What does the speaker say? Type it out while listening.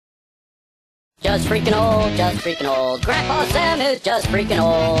Just freaking old, just freaking old. Grandpa Sam is just freaking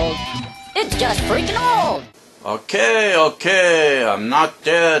old. It's just freaking old. Okay, I'm not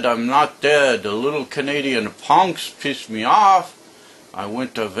dead, The little Canadian punks pissed me off. I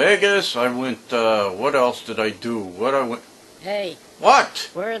went to Vegas, what else did I do? Hey. What?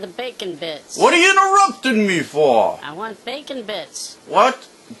 Where are the bacon bits? What are you interrupting me for? I want bacon bits. What?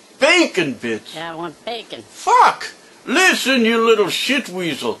 Bacon bits? Yeah, I want bacon. Fuck! Listen, you little shit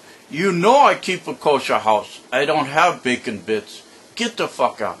weasel. You know I keep a kosher house. I don't have bacon bits. Get the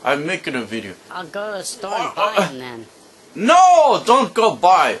fuck out. I'm making a video. I'll go to the store and buy them then. No, don't go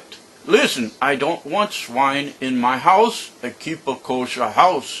buy it. Listen, I don't want swine in my house. I keep a kosher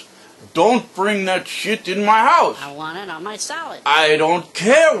house. Don't bring that shit in my house. I want it on my salad. I don't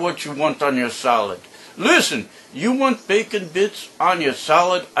care what you want on your salad. Listen, you want bacon bits on your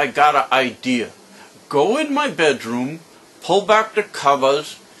salad? I got an idea. Go in my bedroom, pull back the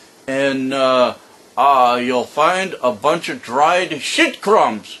covers, and you'll find a bunch of dried shit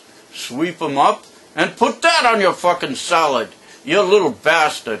crumbs. Sweep them up and put that on your fucking salad. You little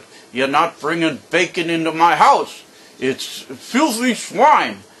bastard. You're not bringing bacon into my house. It's filthy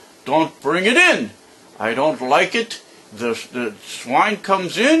swine. Don't bring it in. I don't like it. The swine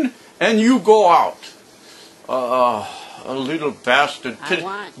comes in and you go out. A little bastard.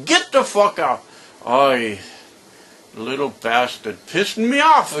 Get the fuck out. Oy, little bastard. Pissing me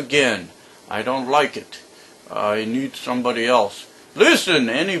off again. I don't like it. I need somebody else. Listen,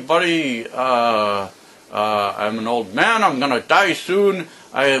 anybody, I'm an old man. I'm gonna die soon.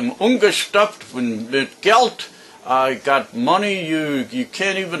 I am ungestopft with Geld. I got money you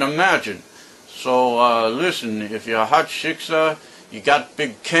can't even imagine. So listen, if you're a hot shicksa, you got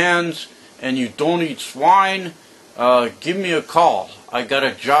big cans, and you don't eat swine, give me a call. I got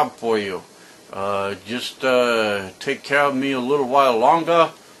a job for you. Just take care of me a little while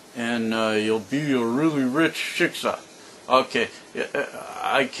longer, and you'll be a really rich shicksa. Okay,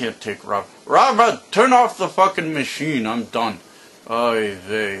 I can't take Robert. Robert, turn off the fucking machine. I'm done. Oy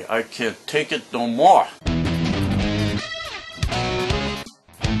vey, I can't take it no more.